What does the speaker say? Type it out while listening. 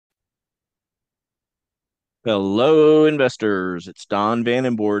Hello, investors. It's Don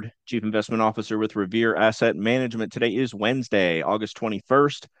Vandenbord, Chief Investment Officer with Revere Asset Management. Today is Wednesday, August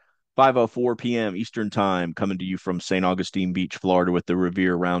 21st, 5:04 p.m. Eastern Time, coming to you from St. Augustine Beach, Florida, with the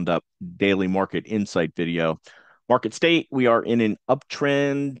Revere Roundup Daily Market Insight video. Market state, we are in an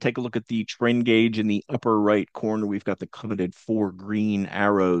uptrend. Take a look at the trend gauge in the upper right corner. We've got the coveted four green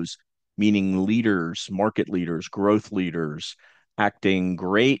arrows, meaning leaders, market leaders, growth leaders acting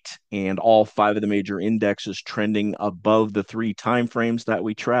great, and all five of the major indexes trending above the three timeframes that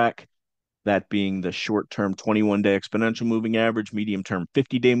we track. That being the short-term 21-day exponential moving average, medium-term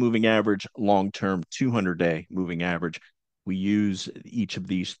 50-day moving average, long-term 200-day moving average. We use each of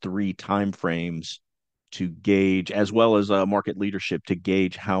these three timeframes to gauge, as well as market leadership, to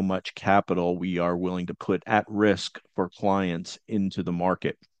gauge how much capital we are willing to put at risk for clients into the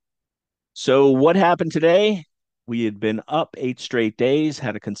market. So what happened today? We had been up 8 straight days,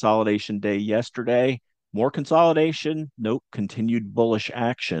 had a consolidation day yesterday. More consolidation. Nope, continued bullish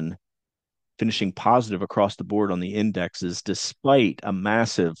action, finishing positive across the board on the indexes, despite a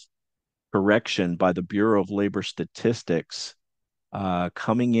massive correction by the Bureau of Labor Statistics,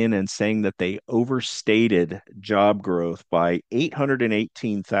 coming in and saying that they overstated job growth by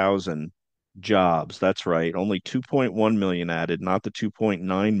 818,000 jobs. That's right, only 2.1 million added, not the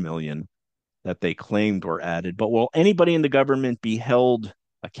 2.9 million that they claimed were added. But will anybody in the government be held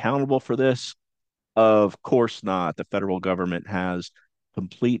accountable for this? Of course not. The federal government has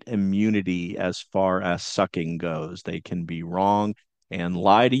complete immunity as far as sucking goes. They can be wrong and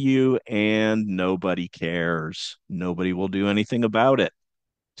lie to you, and nobody cares. Nobody will do anything about it.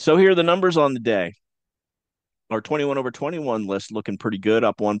 So here are the numbers on the day. Our 21 over 21 list looking pretty good,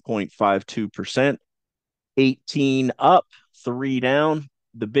 up 1.52%. 18 up, 3 down.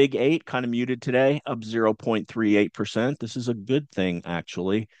 The big eight kind of muted today, up 0.38%. This is a good thing,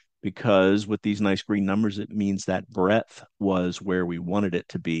 actually, because with these nice green numbers, it means that breadth was where we wanted it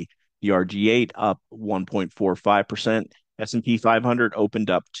to be. The RG8 up 1.45%. S&P 500 opened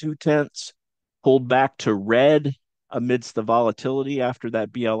up 0.2, pulled back to red amidst the volatility after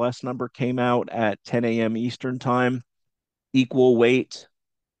that BLS number came out at 10 a.m. Eastern time. Equal weight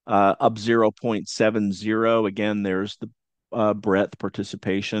up 0.70. Again, there's the breadth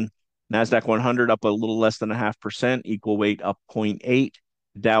participation. NASDAQ 100 up a little less than 0.5%, equal weight up 0.8.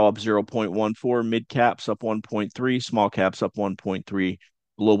 Dow up 0.14, mid caps up 1.3, small caps up 1.3.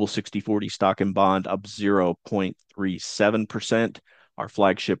 Global 60/40 stock and bond up 0.37%. Our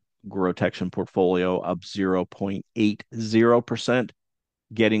flagship GROTECTION portfolio up 0.80%,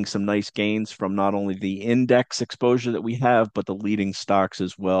 getting some nice gains from not only the index exposure that we have, but the leading stocks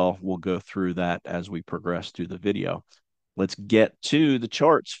as well. We'll go through that as we progress through the video. Let's get to the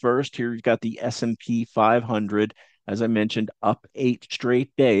charts first. Here you've got the S&P 500, as I mentioned, up 8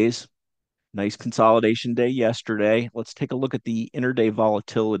 straight days. Nice consolidation day yesterday. Let's take a look at the intraday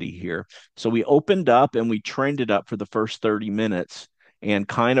volatility here. So we opened up and we trended up for the first 30 minutes and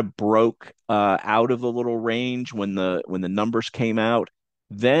kind of broke out of the little range when the numbers came out.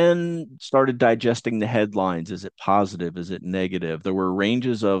 Then started digesting the headlines. Is it positive? Is it negative? There were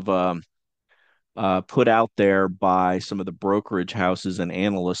ranges of put out there by some of the brokerage houses and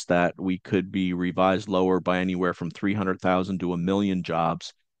analysts that we could be revised lower by anywhere from 300,000 to a million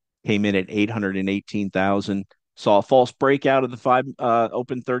jobs. Came in at 818,000. Saw a false breakout of the five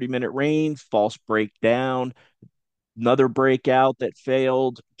open 30-minute range, false breakdown, another breakout that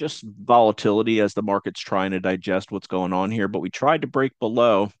failed. Just volatility as the market's trying to digest what's going on here. But we tried to break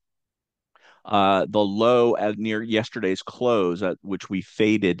below the low at near yesterday's close, at which we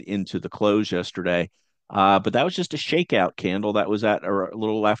faded into the close yesterday. But that was just a shakeout candle. That was at a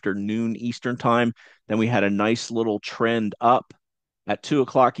little after noon Eastern time. Then we had a nice little trend up at 2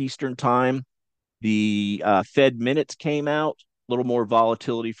 o'clock Eastern time. The Fed minutes came out, a little more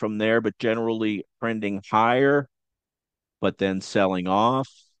volatility from there, but generally trending higher, but then selling off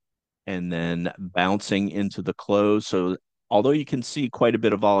and then bouncing into the close. So although you can see quite a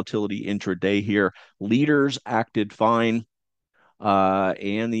bit of volatility intraday here, leaders acted fine,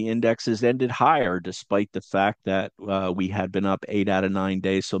 and the indexes ended higher despite the fact that we had been up 8 out of 9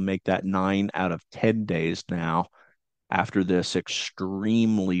 days. So make that 9 out of 10 days now after this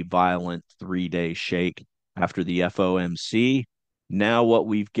extremely violent 3 day shake after the FOMC. Now, what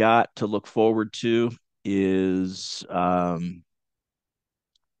we've got to look forward to is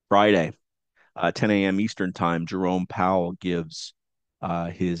Friday, 10 a.m. Eastern time. Jerome Powell gives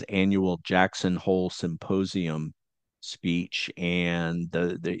his annual Jackson Hole Symposium speech, and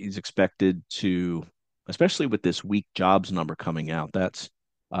he's expected to, especially with this weak jobs number coming out, that's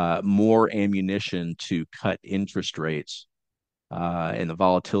more ammunition to cut interest rates. And the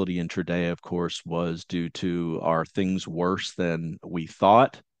volatility intraday, of course, was due to are things worse than we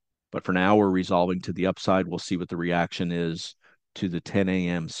thought. But for now, we're resolving to the upside. We'll see what the reaction is to the 10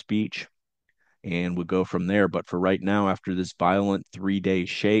 a.m. speech, and we'll go from there. But for right now, after this violent 3-day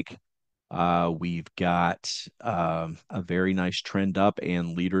shake, we've got a very nice trend up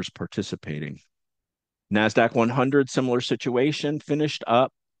and leaders participating. NASDAQ 100, similar situation, finished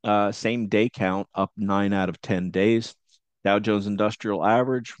up, same day count, up 9 out of 10 days. Dow Jones Industrial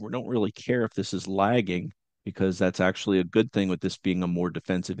Average, we don't really care if this is lagging because that's actually a good thing with this being a more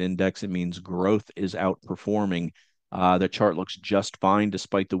defensive index. It means growth is outperforming. The chart looks just fine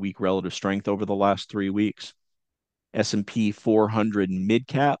despite the weak relative strength over the last 3 weeks. S&P 400 mid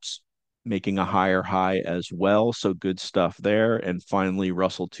caps making a higher high as well. So good stuff there. And finally,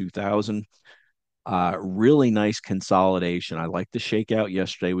 Russell 2000. Really nice consolidation. I like the shakeout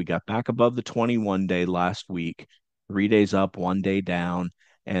yesterday. We got back above the 21 day last week, 3 days up, 1 day down,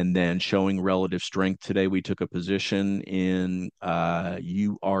 and then showing relative strength today. We took a position in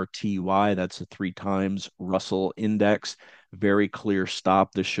URTY. That's a 3 times Russell index. Very clear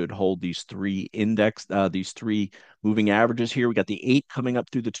stop. This should hold these three moving averages here. We got the 8 coming up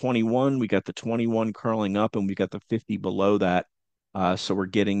through the 21. We got the 21 curling up, and we got the 50 below that. So we're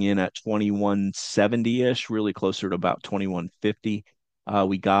getting in at 2170-ish, really closer to about 2150.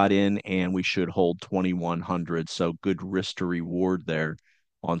 We got in and we should hold 2100. So good risk to reward there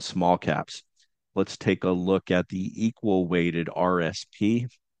on small caps. Let's take a look at the equal weighted RSP.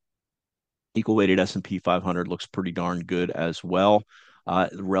 Equal weighted S&P 500 looks pretty darn good as well.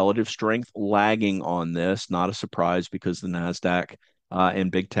 Relative strength lagging on this, not a surprise because the NASDAQ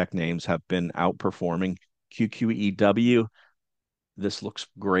and big tech names have been outperforming. QQEW, this looks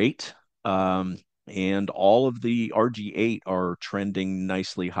great. And all of the RG8 are trending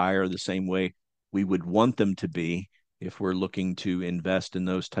nicely higher the same way we would want them to be if we're looking to invest in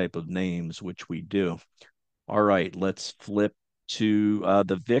those type of names, which we do. All right, let's flip to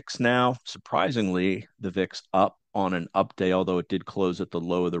the VIX now. Surprisingly, the VIX up on an up day, although it did close at the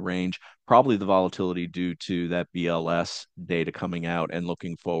low of the range. Probably the volatility due to that BLS data coming out and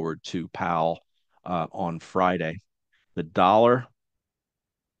looking forward to Powell on Friday. The dollar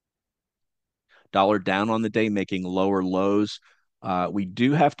down on the day, making lower lows. We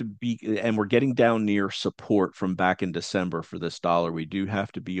do have to be, and we're getting down near support from back in December for this dollar. We do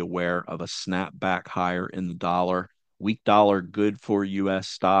have to be aware of a snapback higher in the dollar. Weak dollar, good for U.S.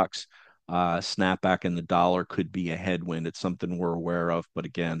 stocks. Snapback in the dollar could be a headwind. It's something we're aware of. But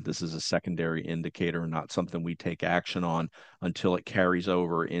again, this is a secondary indicator, not something we take action on until it carries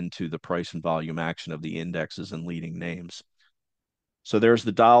over into the price and volume action of the indexes and leading names. So there's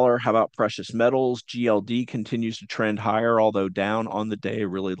the dollar. How about precious metals? GLD continues to trend higher, although down on the day. I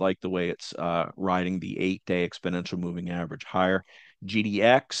really like the way it's riding the 8-day exponential moving average higher.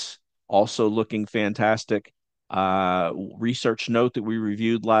 GDX also looking fantastic. Research note that we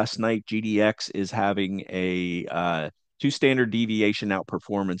reviewed last night, GDX is having a 2 standard deviation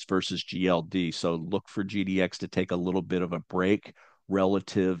outperformance versus GLD. So look for GDX to take a little bit of a break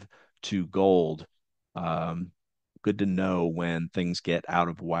relative to gold. Good to know when things get out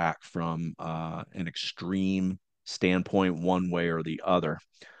of whack from an extreme standpoint, one way or the other.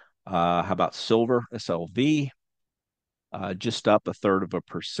 How about silver, SLV? Just up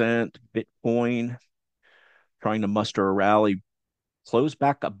 1/3%. Bitcoin trying to muster a rally, closed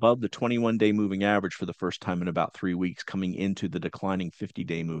back above the 21-day moving average for the first time in about 3 weeks, coming into the declining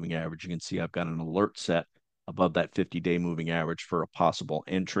 50-day moving average. You can see I've got an alert set above that 50-day moving average for a possible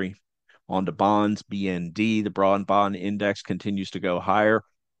entry. On to bonds, BND, the broad bond index continues to go higher.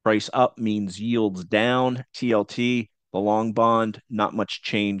 Price up means yields down. TLT, the long bond, not much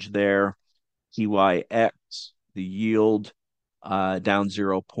change there. TYX, the yield down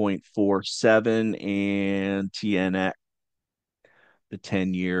 0.47, and TNX, the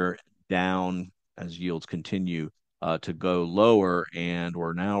 10-year down as yields continue to go lower. And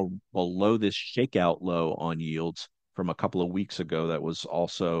we're now below this shakeout low on yields from a couple of weeks ago that was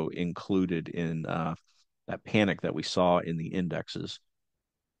also included in that panic that we saw in the indexes.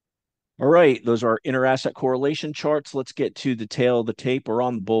 All right, those are inter-asset correlation charts. Let's get to the tail of the tape. We're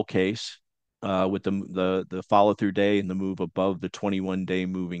on the bull case with the follow-through day and the move above the 21-day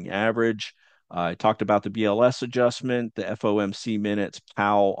moving average. I talked about the BLS adjustment, the FOMC minutes,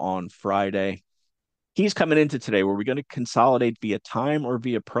 Powell on Friday. He's coming into today. Were we going to consolidate via time or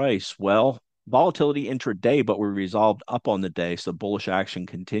via price? Well, volatility intraday, but we resolved up on the day. So bullish action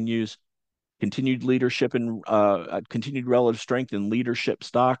continues. Continued leadership and continued relative strength in leadership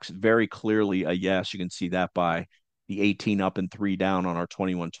stocks. Very clearly a yes. You can see that by the 18 up and 3 down on our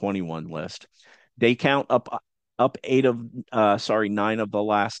 21-21 list. Day count up up 9 of the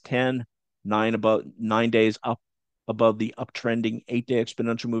last 10, 9 days up above the uptrending 8-day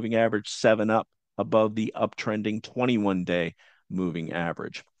exponential moving average, 7 up above the uptrending 21-day moving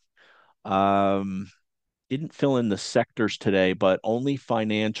average. Um, didn't fill in the sectors today, but only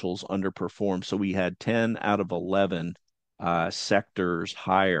financials underperformed. So we had 10 out of 11 sectors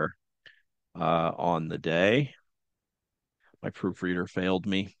higher on the day. My proofreader failed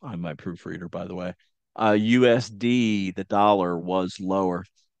me. I'm my proofreader, by the way. USD, the dollar was lower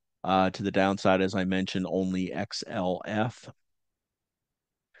to the downside, as I mentioned, only XLF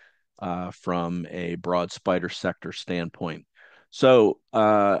from a broad spider sector standpoint. So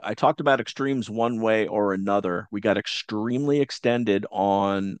I talked about extremes one way or another. We got extremely extended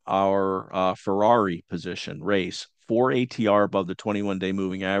on our Ferrari position race. 4 ATR above the 21-day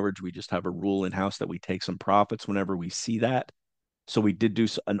moving average. We just have a rule in house that we take some profits whenever we see that. So we did do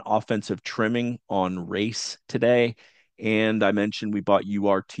an offensive trimming on race today. And I mentioned we bought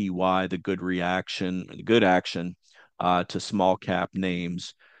URTY, the good action to small cap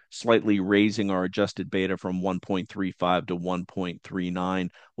names, slightly raising our adjusted beta from 1.35 to 1.39.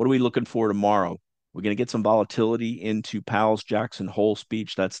 What are we looking for tomorrow? We're going to get some volatility into Powell's Jackson Hole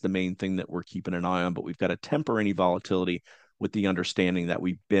speech. That's the main thing that we're keeping an eye on, but we've got to temper any volatility with the understanding that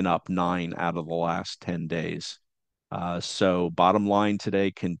we've been up 9 out of the last 10 days. So bottom line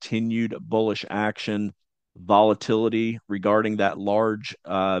today, continued bullish action, volatility regarding that large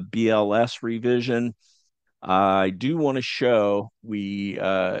BLS revision. I do want to show we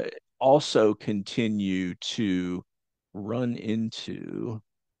also continue to run into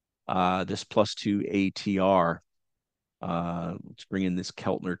this +2 ATR. Let's bring in this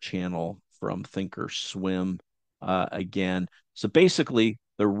Keltner channel from Thinkorswim again. So basically,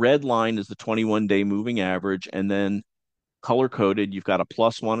 the red line is the 21-day moving average, and then color coded, you've got a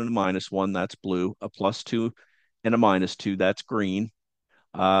 +1 and a -1, that's blue, a +2 and a -2, that's green,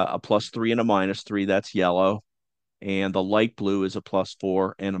 a +3 and a -3, that's yellow, and the light blue is a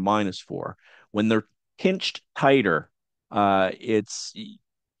 +4 and a -4. When they're pinched tighter, it's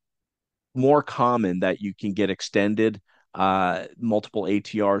more common that you can get extended multiple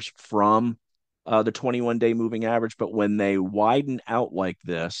ATRs from the 21-day moving average. But when they widen out like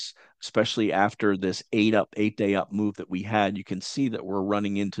this, especially after this 8-day up move that we had, you can see that we're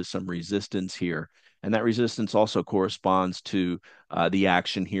running into some resistance here. And that resistance also corresponds to the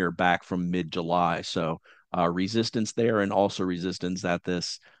action here back from mid-July. So resistance there and also resistance at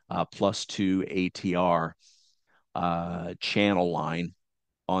this +2 ATR channel line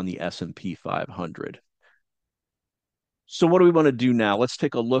on the S&P 500. So what do we want to do now? Let's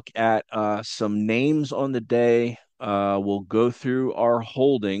take a look at some names on the day. We'll go through our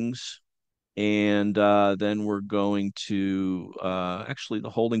holdings, and then we're going to actually the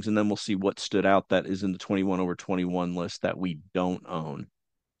holdings, and then we'll see what stood out that is in the 21 over 21 list that we don't own.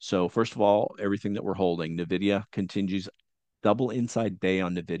 So first of all, everything that we're holding, NVIDIA continues double inside day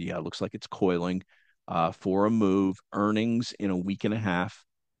on NVIDIA. Looks like it's coiling for a move. Earnings in a week and a half.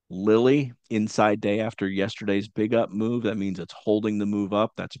 Lilly inside day after yesterday's big up move. That means it's holding the move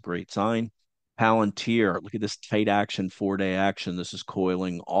up. That's a great sign. Palantir, look at this tight action, 4-day action. This is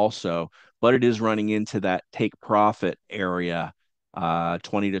coiling also, but it is running into that take profit area,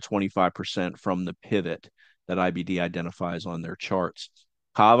 20 to 25% from the pivot that IBD identifies on their charts.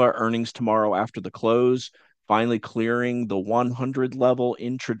 Kava earnings tomorrow after the close, finally clearing the 100 level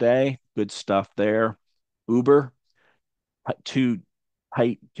intraday. Good stuff there. Uber, two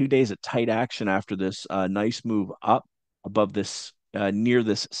 2 days of tight action after this nice move up above this near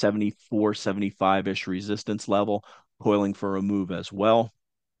this 74, 75-ish resistance level, coiling for a move as well.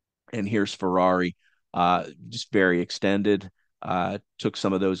 And here's Ferrari, just very extended. Took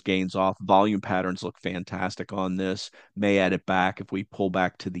some of those gains off. Volume patterns look fantastic on this. May add it back if we pull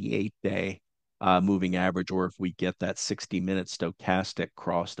back to the 8-day moving average, or if we get that 60-minute stochastic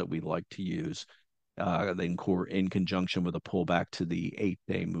cross that we like to use in conjunction with a pullback to the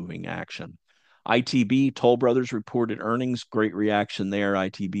 8-day moving action. ITB, Toll Brothers reported earnings, great reaction there.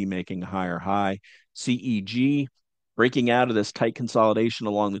 ITB making a higher high. CEG breaking out of this tight consolidation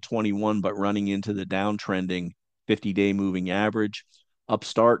along the 21, but running into the downtrending 50-day moving average.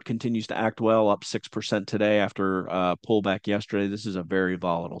 Upstart continues to act well, up 6% today after pullback yesterday. This is a very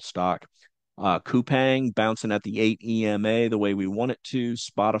volatile stock. Coupang bouncing at the 8 EMA the way we want it to.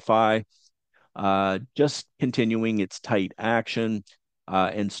 Spotify just continuing its tight action,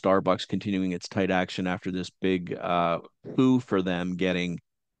 and Starbucks continuing its tight action after this big coup for them getting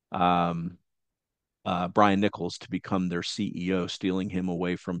Brian Nichols to become their CEO, stealing him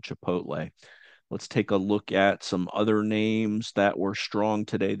away from Chipotle. Let's take a look at some other names that were strong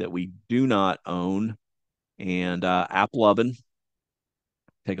today that we do not own. And Apple Oven,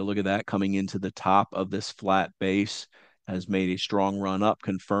 take a look at that coming into the top of this flat base, has made a strong run up,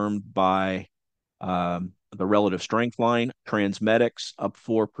 confirmed by the relative strength line. Transmedics up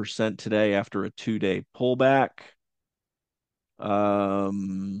 4% today after a 2-day pullback.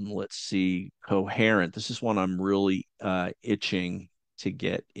 Let's see. Coherent. This is one I'm really itching to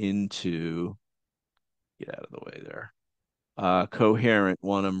get into. Get out of the way there. Coherent,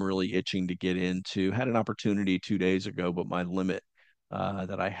 one I'm really itching to get into. Had an opportunity 2 days ago, but my limit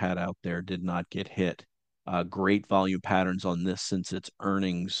that I had out there did not get hit. Great volume patterns on this since its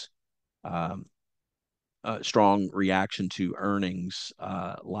earnings. Um, strong reaction to earnings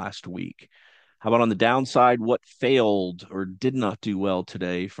last week. How about on the downside? What failed or did not do well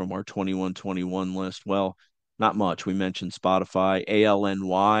today from our 21-21 list? Well, not much. We mentioned Spotify,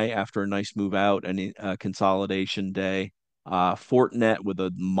 ALNY after a nice move out and consolidation day. Fortinet with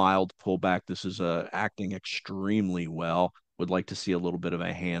a mild pullback. This is acting extremely well. Would like to see a little bit of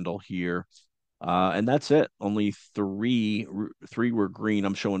a handle here. And that's it. Only three were green.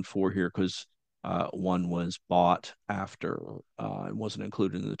 I'm showing four here because one was bought after it wasn't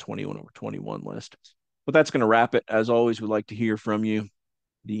included in the 21 over 21 list. But that's going to wrap it. As always, we'd like to hear from you.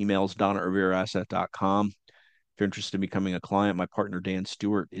 The email is don@revereasset.com. If you're interested in becoming a client, my partner Dan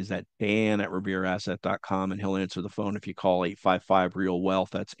Stewart is at dan@revereasset.com, and he'll answer the phone if you call 855 Real Wealth.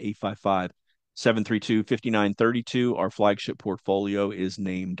 That's 855 732 5932. Our flagship portfolio is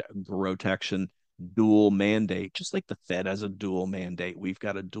named GROTECTION Dual Mandate. Just like the Fed has a dual mandate, we've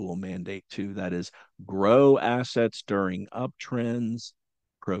got a dual mandate too. That is grow assets during uptrends,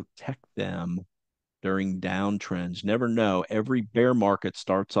 protect them during downtrends. Never know. Every bear market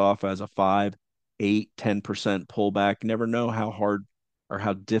starts off as a 5, 8, 10% pullback. Never know how hard or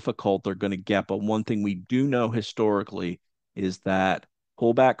how difficult they're going to get. But one thing we do know historically is that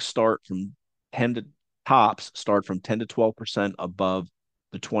pullbacks start from 10 to tops start from 10 to 12% above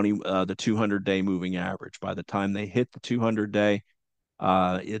the 200-day moving average. By the time they hit the 200-day,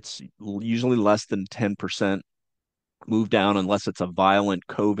 it's usually less than 10% move down unless it's a violent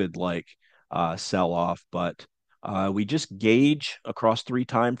COVID like sell off. But we just gauge across 3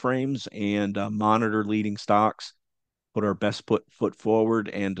 time frames and monitor leading stocks, put our best foot forward,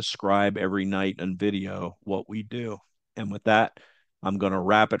 and describe every night in video what we do. And with that, I'm going to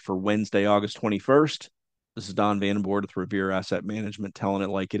wrap it for Wednesday, August 21st. This is Don Vandenbord with Revere Asset Management, telling it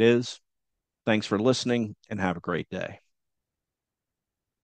like it is. Thanks for listening and have a great day.